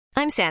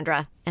I'm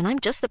Sandra, and I'm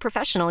just the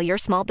professional your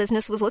small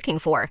business was looking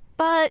for.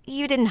 But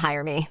you didn't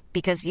hire me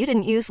because you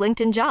didn't use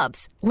LinkedIn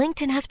Jobs.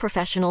 LinkedIn has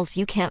professionals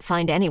you can't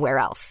find anywhere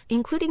else,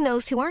 including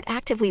those who aren't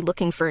actively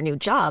looking for a new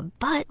job,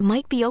 but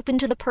might be open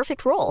to the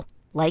perfect role,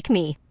 like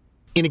me.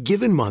 In a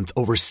given month,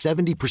 over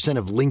 70%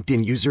 of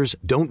LinkedIn users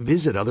don't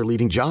visit other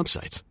leading job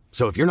sites.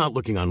 So if you're not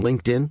looking on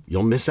LinkedIn,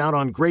 you'll miss out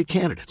on great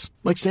candidates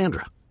like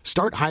Sandra.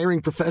 Start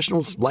hiring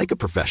professionals like a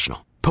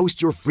professional.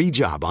 Post your free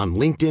job on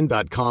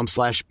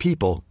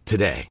linkedin.com/people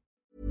today.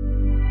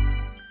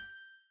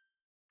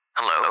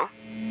 Hello?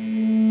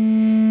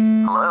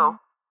 Hello?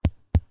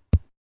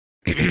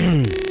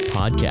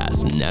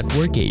 Podcast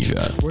Network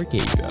Asia.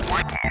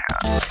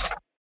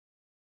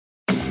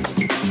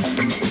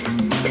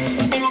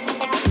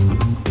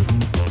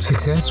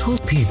 Successful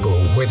people,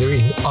 whether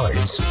in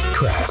arts,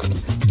 craft,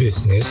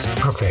 business,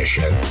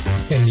 profession,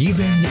 and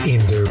even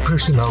in their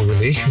personal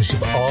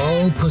relationship,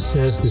 all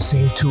possess the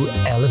same two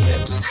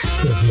elements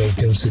that make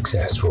them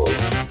successful.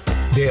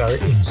 They are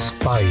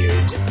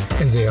inspired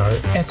and they are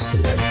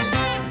excellent.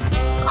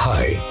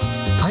 Hi,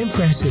 I'm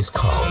Francis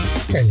Kong,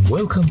 and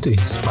welcome to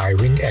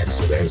Inspiring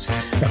Excellence,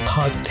 a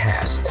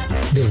podcast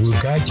that will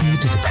guide you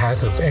to the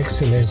path of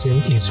excellence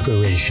and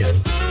inspiration,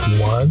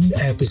 one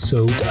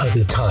episode at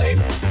a time,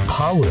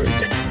 powered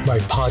by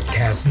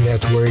Podcast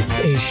Network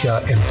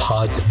Asia and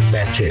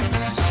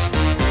Podmetrics.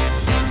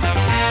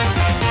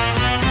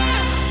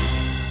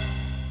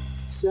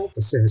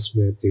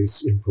 Self-assessment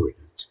is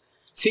important.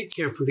 Think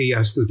carefully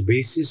as to the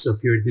basis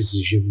of your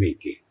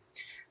decision-making.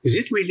 Is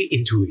it really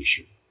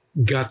intuition,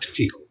 gut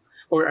feel,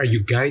 or are you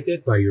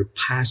guided by your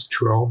past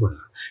trauma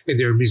and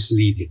they're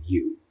misleading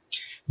you?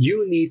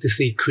 You need to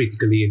think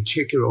critically and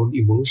check your own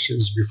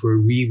emotions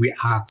before we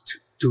react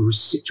to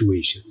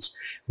situations.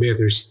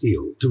 Better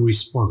still, to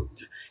respond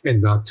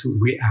and not to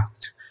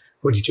react.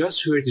 What you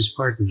just heard is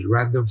part of the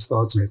random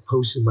thoughts I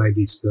post in my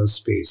digital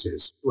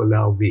spaces to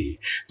allow me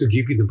to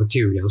give you the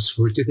materials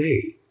for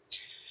today.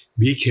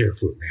 Be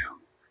careful now.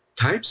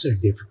 Times are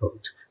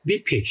difficult. Be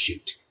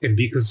patient and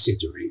be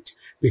considerate,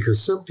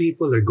 because some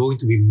people are going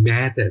to be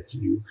mad at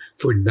you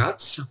for not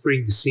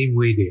suffering the same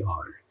way they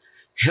are.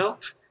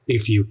 Help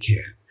if you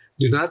can.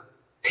 Do not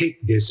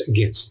take this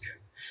against them.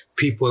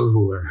 People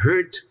who are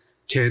hurt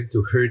tend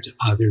to hurt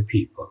other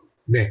people.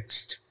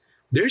 Next,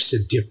 there's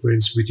a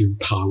difference between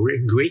power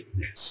and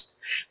greatness.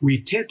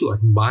 We tend to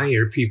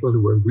admire people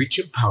who are rich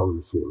and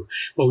powerful,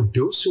 or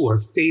those who are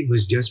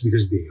famous just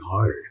because they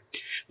are.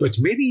 But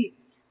many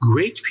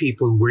great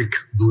people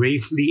work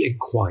bravely and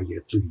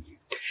quietly.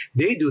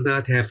 They do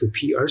not have a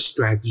PR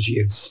strategy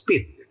and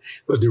spin,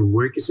 but their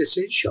work is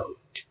essential.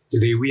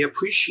 Today we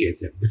appreciate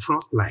them, the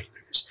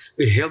frontliners,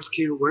 the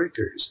healthcare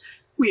workers.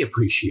 We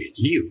appreciate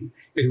you,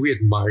 and we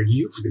admire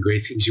you for the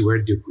great things you are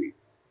doing.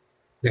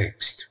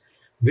 Next,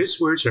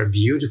 these words are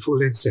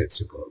beautiful and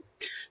sensible.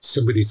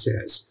 Somebody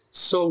says,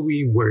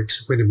 sorry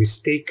works when a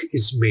mistake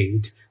is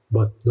made,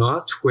 but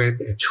not when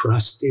a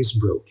trust is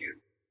broken.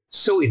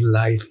 So in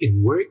life,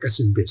 in work as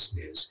in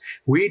business,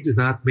 we do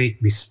not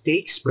make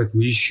mistakes, but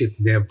we should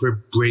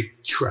never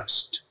break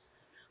trust.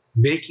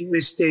 Making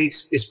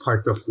mistakes is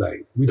part of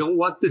life. We don't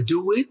want to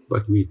do it,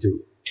 but we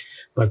do.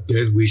 But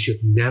then we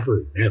should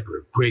never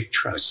break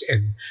trust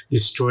and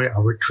destroy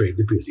our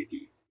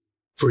credibility.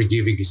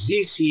 Forgiving is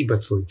easy,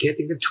 but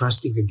forgetting and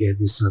trusting again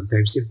is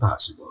sometimes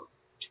impossible.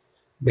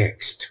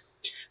 Next,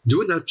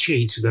 do not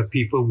change so that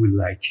people will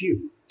like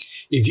you.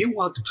 If you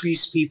want to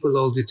please people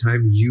all the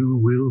time, you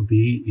will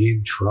be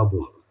in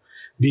trouble.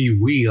 Be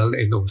real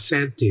and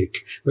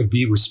authentic, but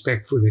be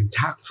respectful and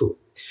tactful.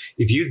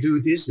 If you do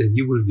this, then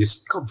you will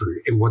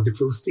discover a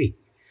wonderful thing,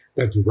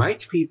 that the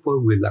right people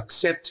will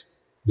accept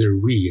the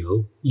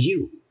real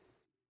you.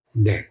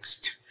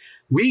 Next,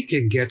 we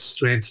can get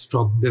strength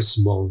from the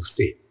small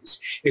things,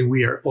 and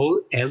we are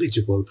all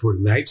eligible for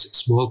life's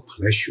small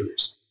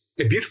pleasures.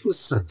 A beautiful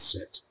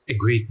sunset, a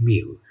great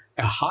meal,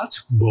 a hot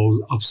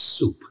bowl of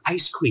soup,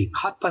 ice cream,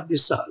 hot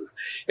pandesal,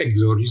 a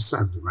glorious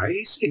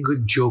sunrise, a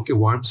good joke, a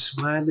warm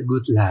smile, a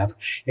good laugh,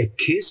 a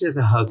kiss and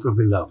a hug from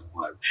a loved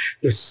one,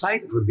 the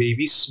sight of a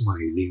baby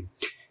smiling.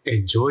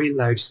 Enjoy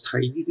life's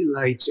tiny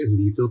delights and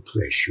little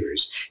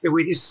pleasures. And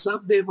when you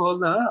sum them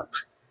all up,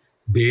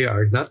 they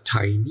are not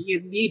tiny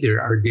and neither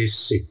are they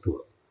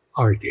simple,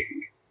 are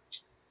they?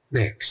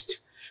 Next,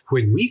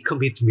 when we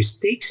commit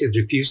mistakes and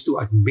refuse to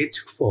admit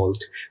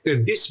fault,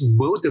 then this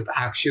mode of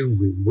action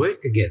will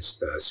work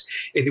against us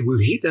and it will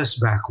hit us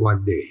back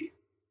one day.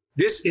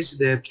 This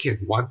incident can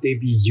one day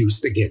be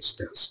used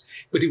against us.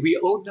 But if we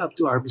own up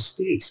to our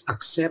mistakes,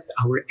 accept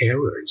our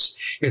errors,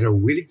 and are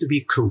willing to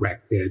be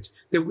corrected,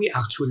 then we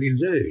actually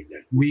learn,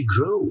 we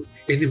grow,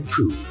 and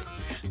improve.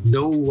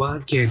 No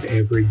one can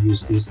ever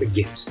use this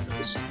against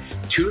us.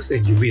 Truth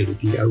and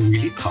humility are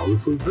really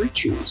powerful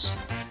virtues.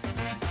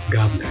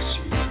 God bless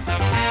you.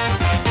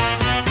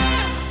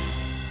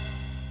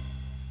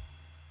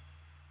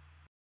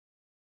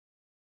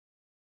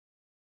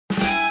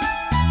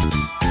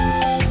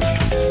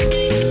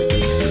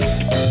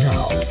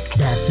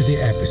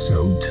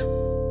 Episode.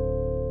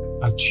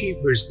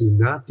 Achievers do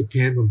not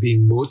depend on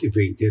being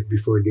motivated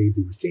before they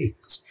do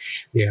things.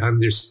 They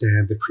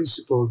understand the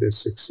principle that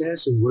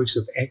success and works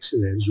of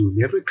excellence will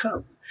never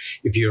come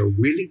if you are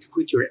willing to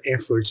put your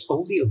efforts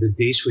only on the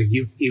days when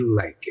you feel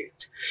like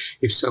it.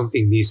 If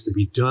something needs to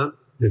be done,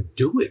 then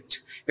do it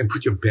and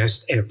put your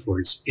best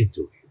efforts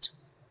into it.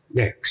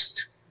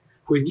 Next,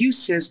 when you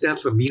sense that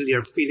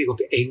familiar feeling of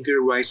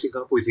anger rising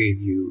up within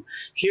you,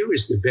 here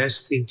is the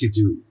best thing to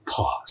do.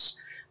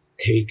 Pause.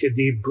 Take a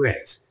deep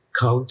breath.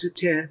 Count to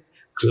 10.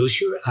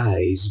 Close your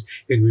eyes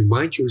and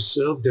remind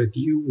yourself that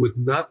you would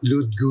not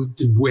look good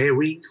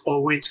wearing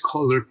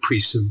orange-colored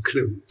prison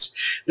clothes.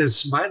 Then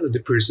smile at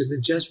the person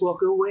and just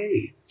walk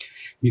away.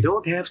 You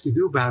don't have to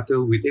do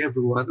battle with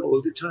everyone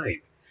all the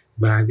time.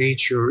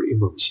 Manage your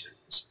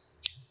emotions.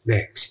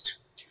 Next,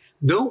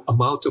 no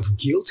amount of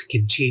guilt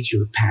can change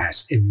your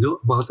past, and no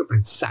amount of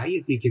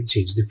anxiety can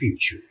change the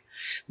future.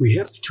 We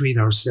have to train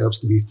ourselves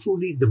to be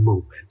fully in the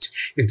moment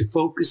and to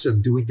focus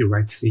on doing the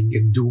right thing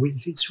and doing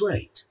things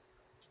right.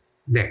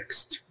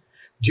 Next,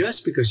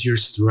 just because you're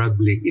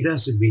struggling, it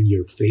doesn't mean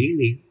you're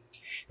failing.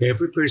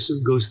 Every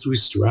person goes through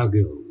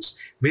struggles.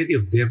 Many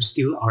of them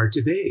still are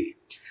today.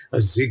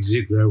 As Zig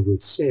Ziglar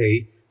would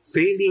say,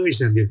 failure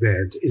is an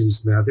event, it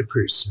is not a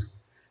person.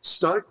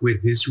 Start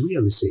with this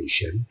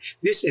realization.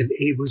 This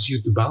enables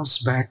you to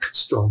bounce back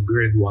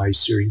stronger and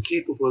wiser and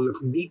capable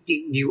of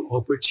meeting new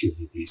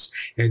opportunities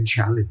and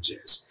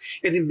challenges.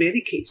 And in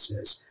many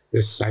cases,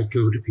 the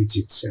cycle repeats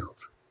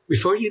itself.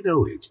 Before you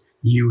know it,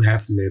 you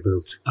have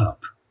leveled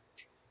up.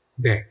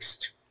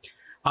 Next,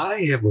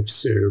 I have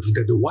observed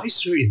that the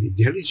wiser and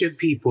intelligent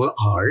people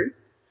are,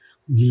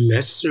 the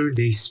lesser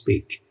they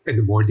speak and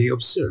the more they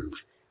observe.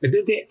 And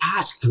then they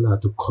ask a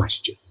lot of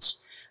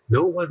questions.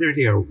 No wonder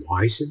they are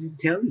wise and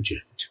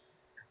intelligent.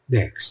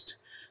 Next,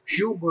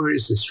 humor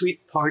is a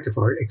sweet part of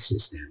our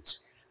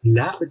existence.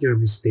 Laugh at your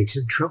mistakes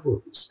and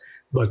troubles,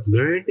 but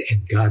learn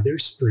and gather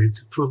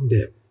strength from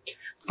them.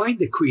 Find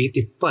the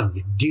creative fun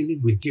in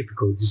dealing with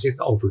difficulties and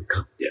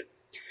overcome them.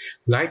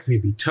 Life may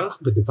be tough,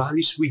 but the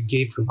values we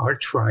gain from our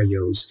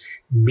trials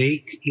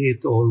make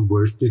it all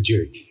worth the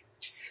journey.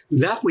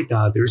 Laugh with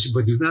others,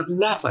 but do not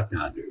laugh at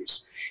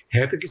others.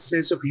 Having a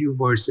sense of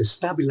humor is a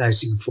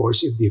stabilizing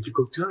force in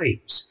difficult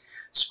times.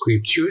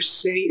 Scriptures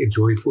say a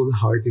joyful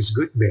heart is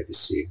good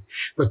medicine,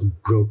 but a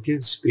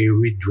broken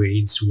spirit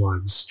drains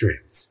one's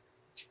strength.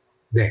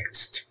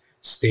 Next,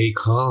 stay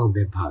calm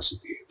and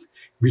positive.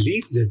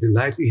 Believe that the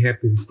life you have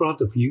in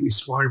front of you is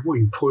far more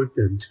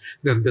important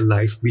than the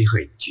life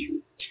behind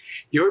you.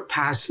 Your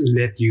past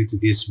led you to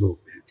this moment.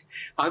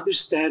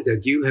 Understand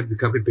that you have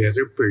become a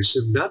better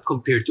person, not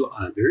compared to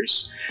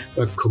others,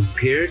 but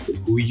compared to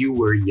who you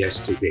were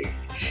yesterday.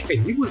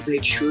 And you will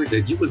make sure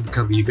that you will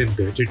become even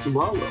better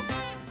tomorrow.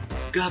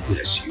 God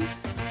bless you.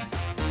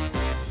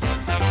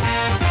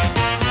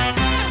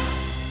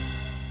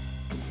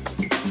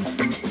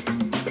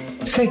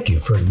 Thank you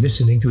for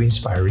listening to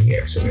Inspiring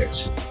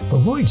Excellence. For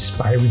more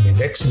inspiring and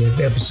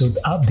excellent episode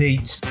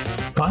updates,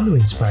 follow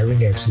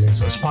Inspiring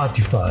Excellence on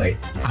Spotify,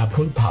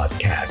 Apple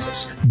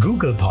Podcasts,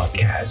 Google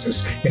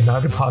Podcasts, and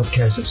other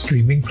podcast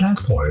streaming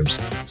platforms.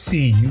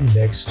 See you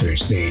next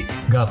Thursday.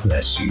 God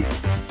bless you.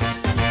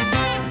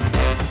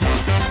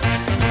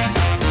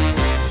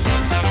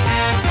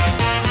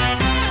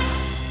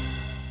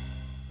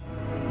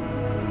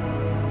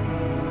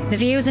 The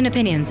views and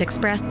opinions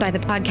expressed by the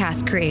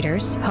podcast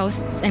creators,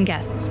 hosts, and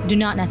guests do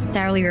not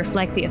necessarily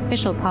reflect the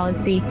official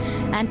policy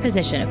and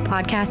position of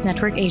Podcast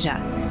Network Asia,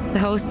 the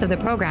hosts of the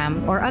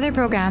program, or other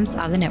programs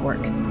of the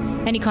network.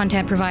 Any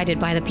content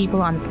provided by the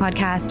people on the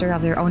podcast are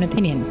of their own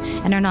opinion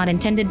and are not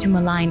intended to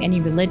malign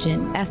any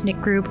religion, ethnic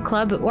group,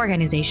 club,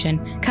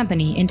 organization,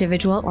 company,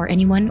 individual, or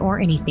anyone or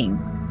anything.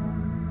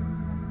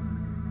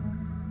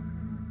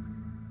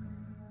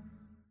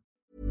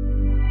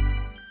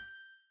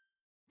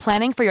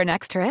 Planning for your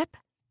next trip?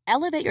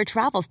 Elevate your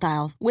travel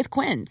style with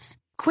Quince.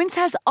 Quince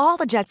has all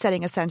the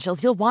jet-setting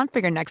essentials you'll want for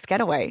your next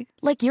getaway,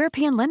 like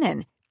European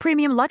linen,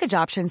 premium luggage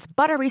options,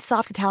 buttery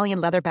soft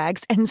Italian leather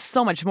bags, and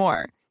so much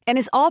more. And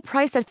is all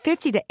priced at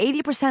 50 to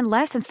 80%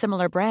 less than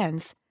similar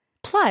brands.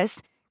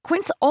 Plus,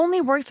 Quince only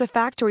works with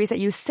factories that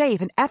use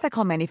safe and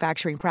ethical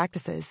manufacturing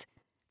practices.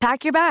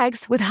 Pack your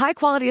bags with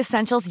high-quality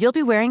essentials you'll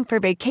be wearing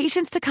for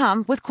vacations to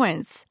come with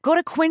Quince. Go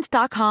to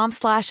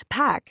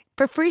quince.com/pack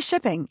for free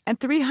shipping and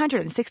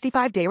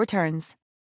 365-day returns.